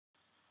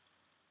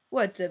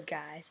What's up,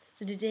 guys?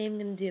 So today I'm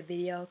gonna do a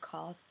video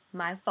called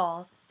my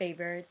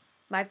favorite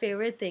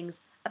things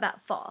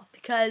about fall,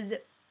 because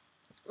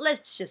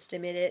let's just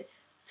admit it,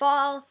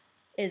 fall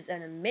is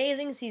an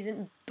amazing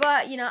season,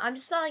 but I'm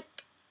just not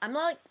like I'm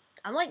not like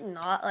I'm like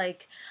not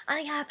like I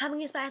like have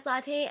pumpkin spice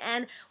latte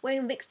and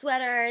wearing big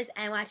sweaters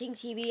and watching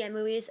TV and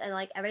movies and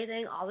like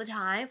everything all the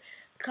time,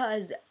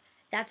 because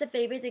that's my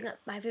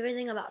favorite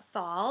thing about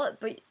fall.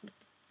 But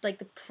like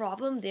the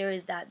problem there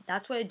is that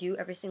that's what I do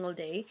every single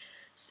day,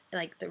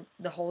 like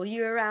the whole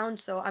year around.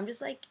 So I'm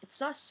just like, it's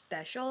not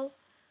special.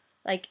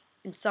 Like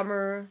in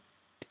summer,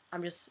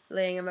 I'm just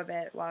laying in my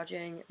bed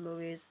watching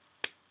movies,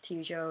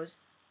 TV shows.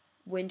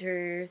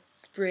 Winter,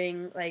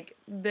 spring, like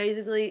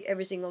basically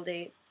every single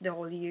day the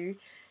whole year.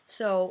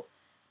 So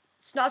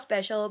it's not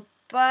special,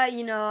 but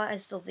I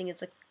still think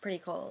it's a pretty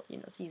cool,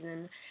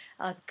 season.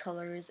 I like the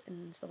colors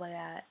and stuff like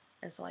that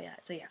and stuff like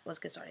that. So yeah, let's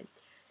get started.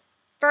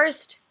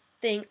 First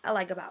thing I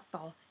like about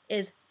fall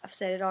is, I've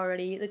said it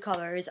already, the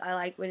colors. I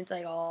like when it's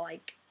like all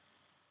like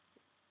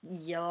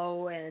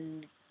yellow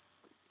and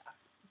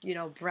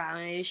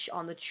brownish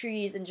on the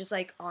trees and just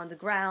like on the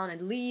ground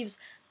and leaves.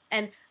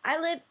 And I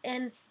live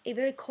in a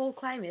very cold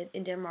climate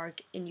in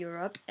Denmark, in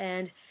Europe,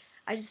 and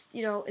I just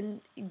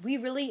and we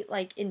really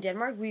like in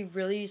Denmark, we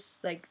really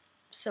like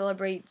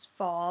celebrate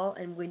fall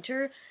and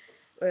winter,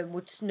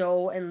 with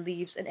snow and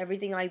leaves and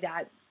everything like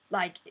that,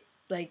 like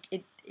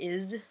it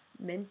is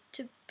meant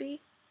to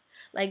be.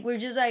 Like we're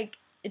just like,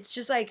 it's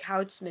just like how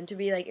it's meant to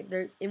be. Like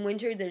there in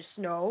winter there's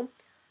snow,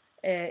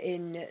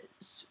 in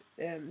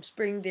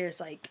spring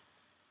there's like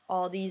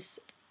all these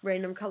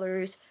random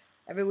colors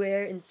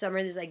everywhere. In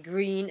summer there's like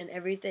green and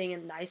everything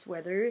and nice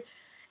weather.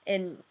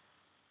 In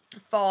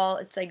fall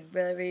it's like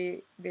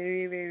very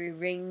very very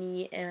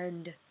rainy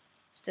and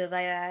stuff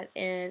like that.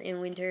 And in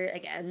winter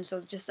again,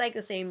 so just like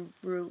the same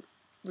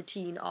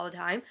routine all the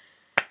time.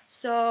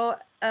 So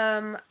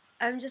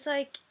I'm just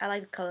like, I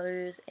like the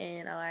colors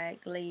and I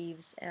like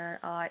leaves and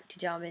I like to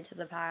jump into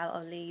the pile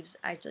of leaves.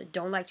 I actually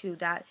don't like to do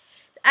that.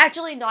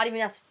 Actually, not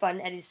even as fun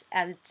as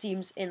it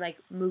seems in like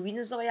movies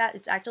and stuff like that.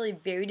 It's actually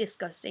very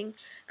disgusting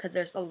because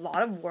there's a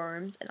lot of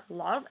worms and a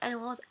lot of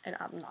animals, and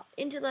I'm not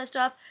into that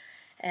stuff.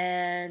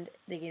 And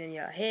they get in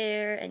your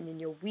hair and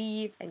in your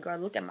weave. And girl,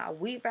 look at my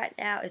weave right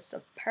now. It's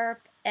a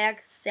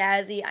perfect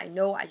sassy. I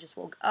know, I just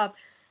woke up.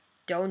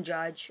 Don't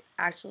judge.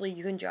 Actually,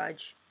 you can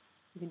judge.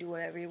 You can do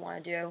whatever you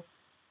want to do,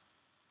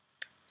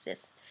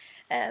 sis.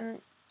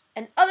 And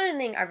other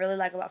thing I really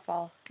like about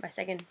fall, my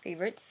second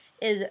favorite,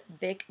 is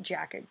big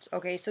jackets.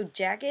 Okay, so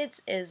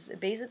jackets is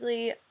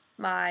basically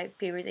my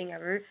favorite thing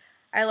ever.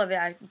 I love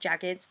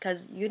jackets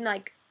because you can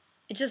like,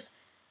 it's just,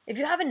 if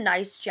you have a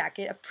nice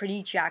jacket, a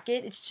pretty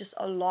jacket, it's just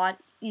a lot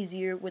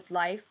easier with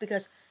life,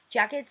 because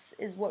jackets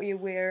is what you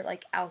wear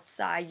like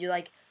outside. You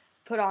like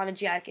put on a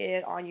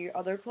jacket on your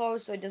other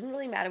clothes, so it doesn't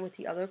really matter with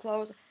the other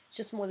clothes. It's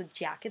just more the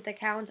jacket that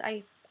counts.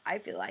 I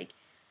feel like,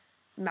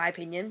 in my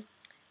opinion.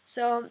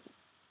 So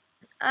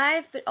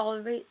I've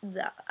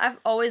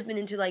always been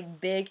into like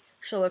big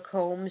Sherlock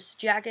Holmes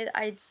jackets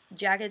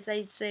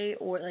I'd say,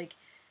 or like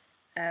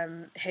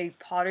Harry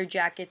Potter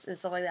jackets and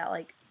stuff like that.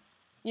 Like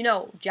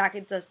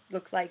jackets that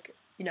looks like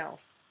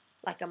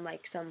like I'm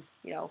like some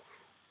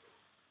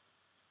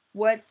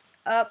what's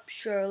up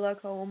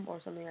Sherlock Holmes or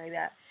something like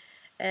that.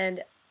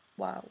 And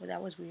wow,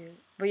 that was weird.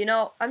 But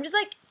I'm just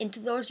like into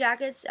those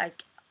jackets. I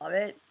love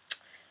it.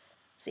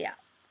 So yeah,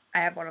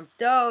 I have one of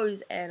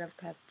those, and I've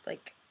got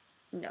like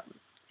yeah.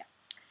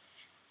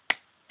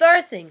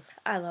 Third thing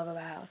I love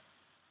about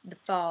the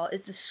fall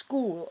is the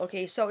school.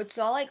 Okay, so it's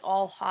not like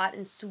all hot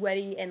and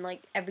sweaty and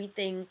like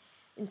everything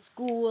in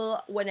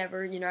school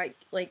whenever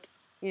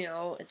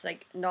it's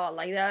like not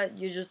like that.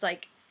 You're just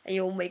like, and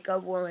your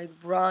makeup will like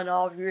run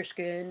off your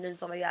skin and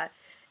stuff like that.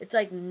 It's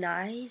like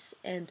nice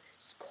and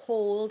it's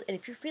cold, and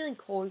if you're feeling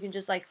cold, you can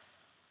just like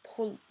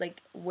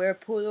wear a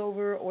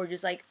pullover or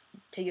just like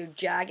take your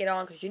jacket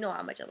on, because you know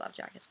how much I love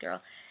jackets,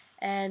 girl.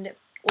 And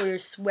or your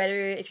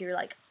sweater if you're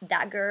like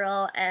that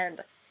girl,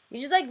 and you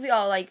just like be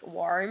all like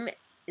warm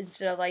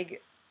instead of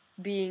like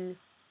being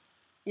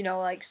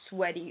like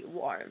sweaty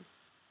warm,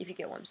 if you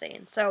get what I'm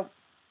saying. So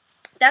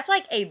that's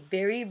like a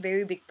very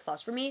very big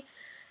plus for me,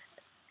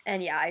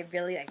 and yeah, I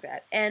really like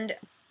that. And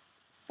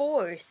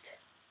fourth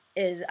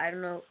is, I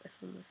don't know if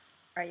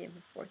I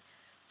am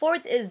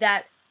fourth is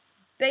that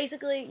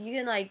basically you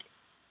can like,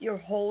 your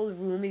whole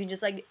room, you can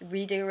just like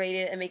redecorate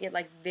it and make it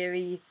like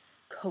very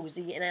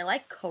cozy. And I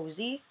like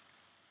cozy.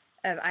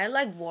 I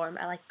like warm.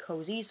 I like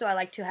cozy. So I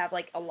like to have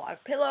like a lot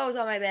of pillows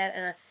on my bed,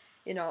 and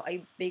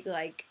a big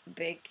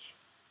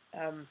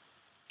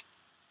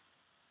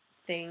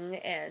thing,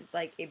 and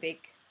like a big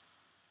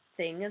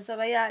thing and stuff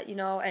like that.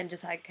 And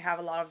just like have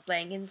a lot of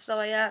blankets and stuff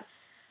like that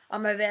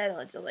on my bed,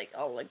 and just like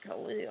all like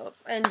cozy up.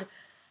 And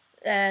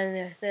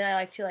then I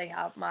like to like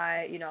have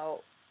my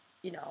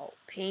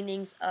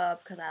paintings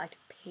up, because I like to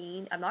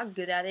paint. I'm not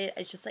good at it.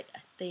 It's just like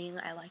a thing.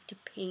 I like to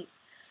paint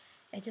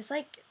and just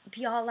like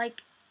be all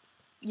like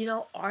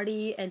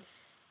arty. And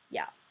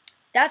yeah,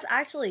 that's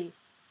actually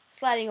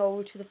sliding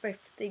over to the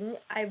fifth thing.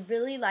 I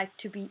really like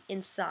to be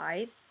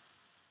inside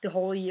the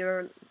whole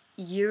year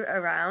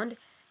around.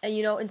 And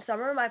in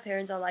summer my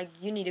parents are like,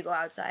 you need to go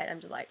outside.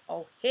 I'm just like,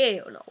 oh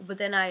hell no. But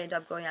then I end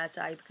up going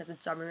outside because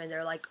it's summer and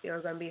they're like,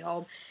 you're gonna be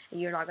home and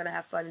you're not gonna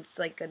have fun. It's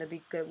like gonna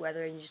be good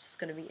weather and you're just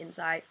gonna be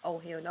inside. Oh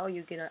hell no,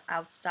 you're gonna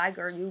outside,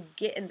 girl. You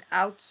getting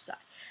outside.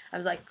 I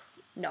was like,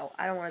 no,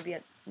 I don't want to be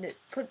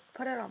put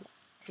it on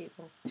my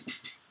table.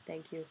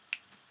 Thank you.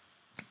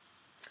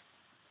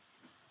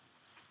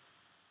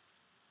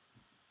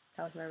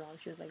 That was my mom.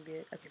 She was like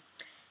weird. Okay.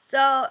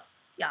 So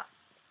yeah,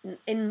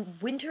 in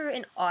winter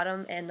and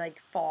autumn and like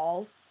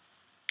fall,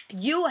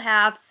 you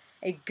have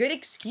a good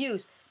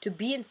excuse to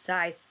be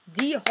inside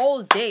the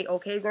whole day.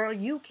 Okay, girl,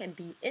 you can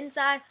be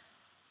inside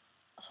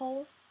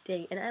whole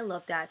day, and I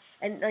love that.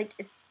 And like,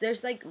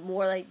 there's like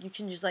more like you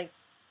can just like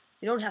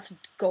you don't have to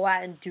go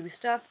out and do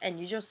stuff, and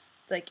you just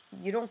like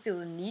you don't feel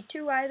the need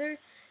to either.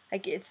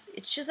 Like it's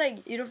just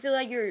like you don't feel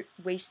like you're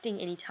wasting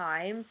any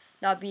time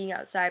not being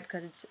outside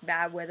because it's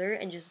bad weather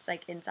and just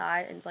like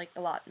inside, and it's like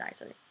a lot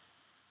nicer.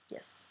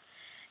 Yes.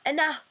 And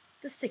now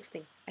the sixth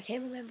thing. I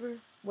can't remember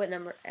what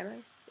number am I?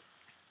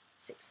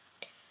 6.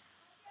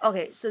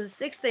 Okay, so the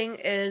sixth thing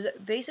is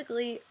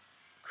basically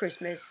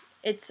Christmas.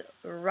 It's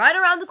right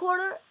around the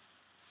corner.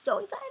 So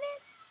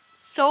excited.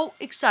 So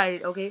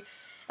excited, okay?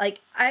 Like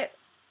I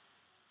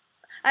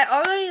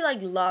already like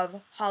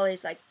love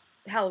holidays like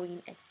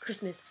Halloween and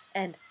Christmas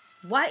and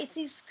why is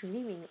he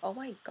screaming? Oh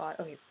my god.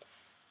 Okay.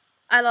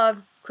 I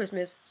love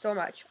Christmas so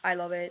much. I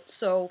love it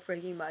so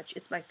freaking much.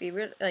 It's my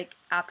favorite, like,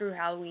 after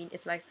Halloween,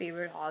 it's my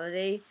favorite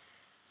holiday.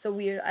 So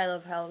weird, I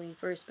love Halloween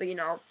first, but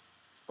I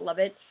love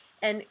it.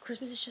 And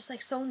Christmas is just,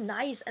 like, so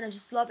nice, and I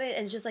just love it,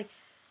 and it's just, like,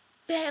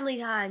 family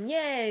time,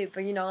 yay!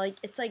 But, like,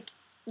 it's, like,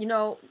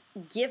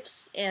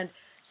 gifts and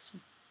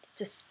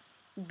just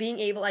being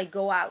able, like,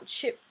 go out,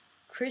 ship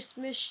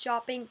Christmas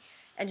shopping,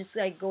 and just,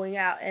 like, going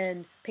out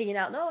and picking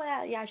out, no,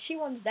 yeah, she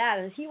wants that,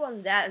 and he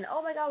wants that, and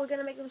oh my god, we're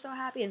gonna make them so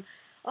happy, and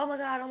oh my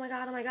god, oh my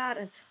god, oh my god,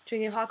 and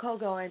drinking hot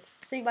cocoa and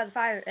sitting by the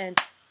fire and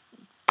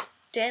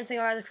dancing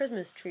around the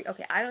Christmas tree.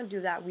 Okay, I don't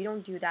do that. We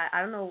don't do that.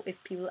 I don't know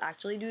if people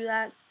actually do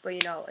that, but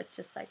it's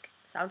just like,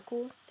 sounds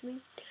cool to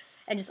me.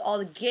 And just all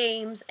the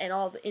games and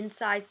all the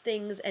inside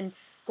things and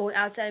going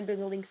outside and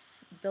building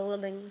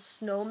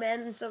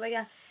snowmen and stuff like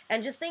that.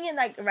 And just thinking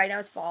like right now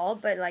it's fall,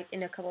 but like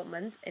in a couple of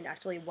months, and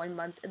actually 1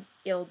 month,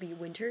 it'll be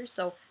winter.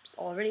 So I'm just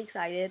already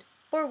excited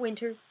for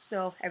winter,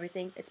 snow,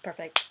 everything. It's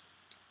perfect.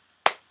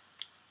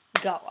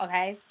 Go,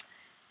 okay?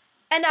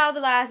 And now the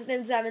last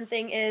and seventh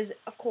thing is,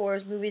 of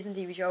course, movies and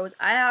TV shows.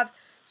 I have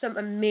some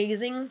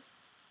amazing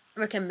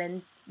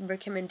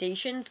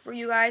recommendations for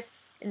you guys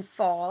in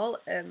fall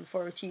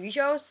for TV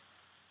shows.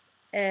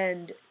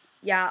 And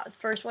yeah, the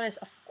first one is,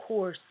 of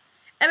course,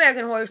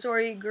 American Horror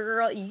Story.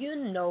 Girl,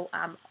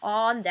 I'm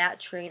on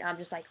that train. I'm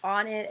just like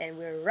on it, and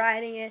we're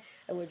riding it,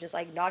 and we're just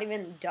like not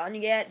even done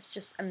yet. It's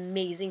just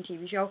amazing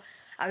TV show.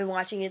 I've been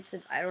watching it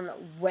since I don't know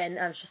when.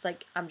 I'm just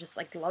like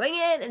loving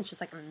it, and it's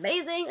just like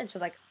amazing, and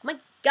just like oh my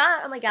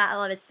god, I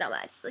love it so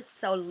much. It's like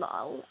so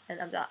long,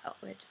 and I'm not. Oh,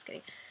 wait, just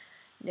kidding.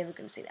 Never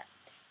gonna say that.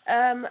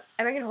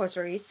 American Horror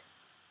Stories.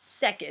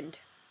 Second,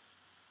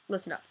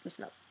 listen up.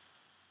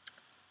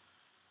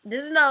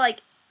 This is not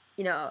like,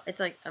 it's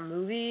like a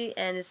movie,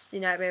 and it's The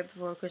Nightmare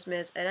Before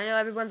Christmas, and I know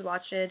everyone's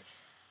watched it.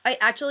 I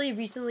actually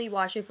recently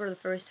watched it for the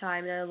first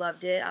time, and I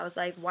loved it. I was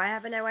like, why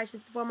haven't I watched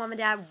this before, Mom and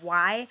Dad?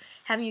 Why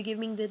haven't you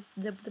given me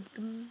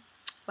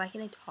why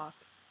can't I talk?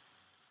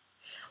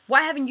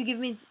 Why haven't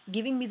you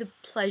giving me the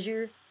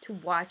pleasure to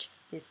watch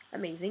this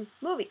amazing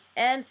movie?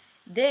 And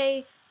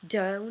they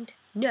didn't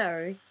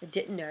know.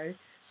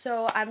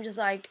 So I'm just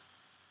like,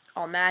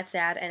 all mad,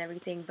 sad, and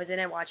everything. But then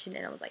I watched it,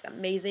 and I was like,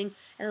 amazing,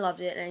 and I loved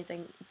it, and I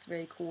think it's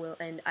very cool,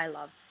 and I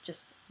love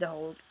just the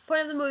whole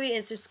point of the movie. And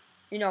it's just,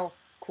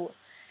 cool.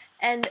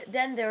 And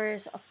then there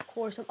is, of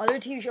course, some other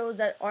TV shows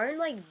that aren't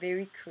like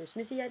very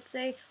Christmassy, I'd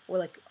say, or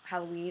like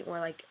Halloween or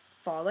like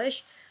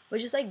fallish,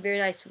 but just like very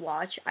nice to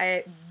watch.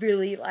 I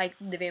really like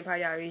The Vampire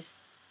Diaries.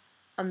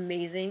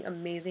 Amazing.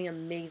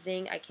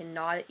 I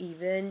cannot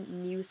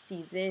even. New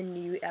season,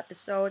 new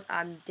episodes.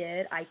 I'm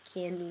dead. I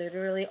can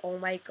literally. Oh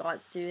my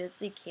god,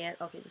 seriously can't.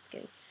 Okay, just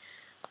kidding.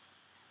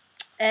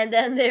 And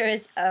then there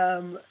is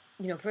Pretty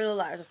Little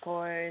Liars, of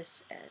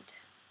course, and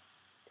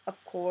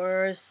of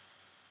course,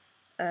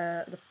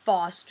 The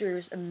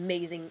Fosters.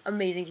 Amazing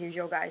TV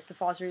show, guys. The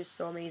Fosters is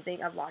so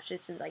amazing. I've watched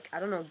it since like I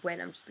don't know when.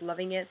 I'm just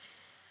loving it.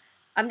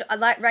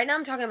 Right now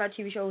I'm talking about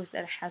TV shows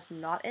that has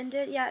not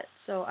ended yet,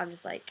 so I'm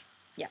just like,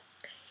 yeah.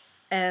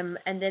 And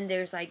then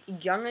there's like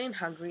Young and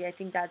Hungry. I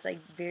think that's like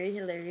very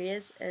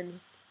hilarious. And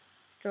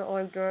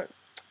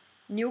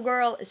New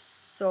Girl is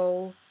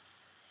so much.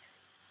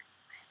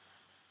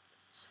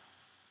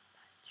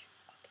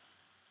 Okay,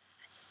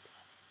 I just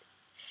love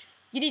it.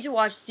 You need to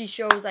watch these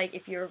shows. Like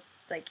if you're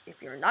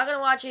not gonna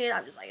watch it,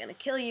 I'm just like gonna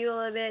kill you a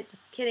little bit.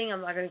 Just kidding.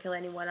 I'm not gonna kill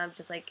anyone. I'm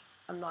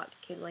not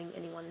killing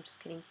anyone. I'm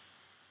just kidding.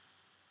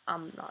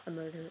 I'm not a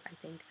murderer, I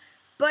think.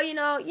 But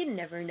you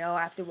never know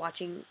after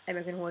watching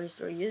American Horror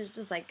Story. You're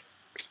just like,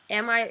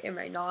 am I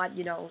not,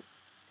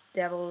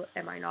 devil,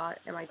 am I not,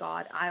 am I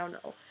God? I don't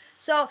know.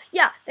 So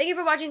yeah, thank you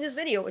for watching this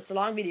video. It's a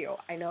long video,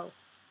 I know,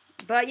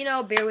 but you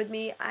know, bear with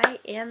me. I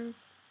am,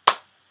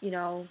 you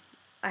know,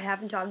 I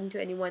haven't talked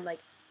to anyone like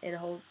in a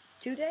whole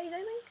 2 days,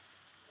 I think.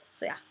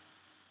 So yeah.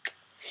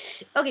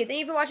 Okay, thank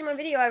you for watching my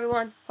video,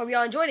 everyone. Hope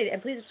y'all enjoyed it,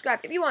 and please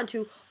subscribe if you want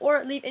to,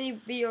 or leave any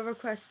video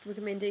request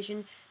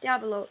recommendations down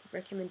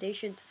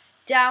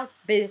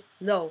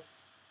below.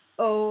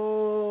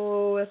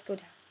 Oh, let's go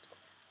down.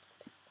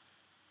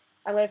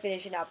 I'm gonna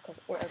finish it now because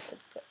or else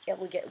it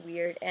will get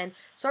weird. And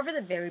sorry for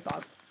the very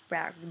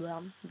bad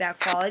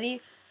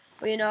quality,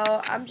 but you know,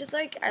 I'm just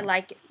like I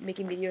like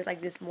making videos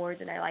like this more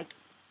than I like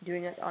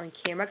doing it on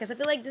camera because I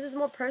feel like this is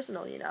more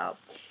personal, you know.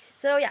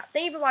 So yeah,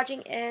 thank you for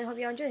watching and hope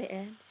you all enjoyed it.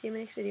 And see you in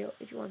my next video.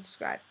 If you want to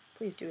subscribe,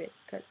 please do it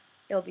because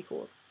it'll be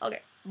cool.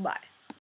 Okay, bye.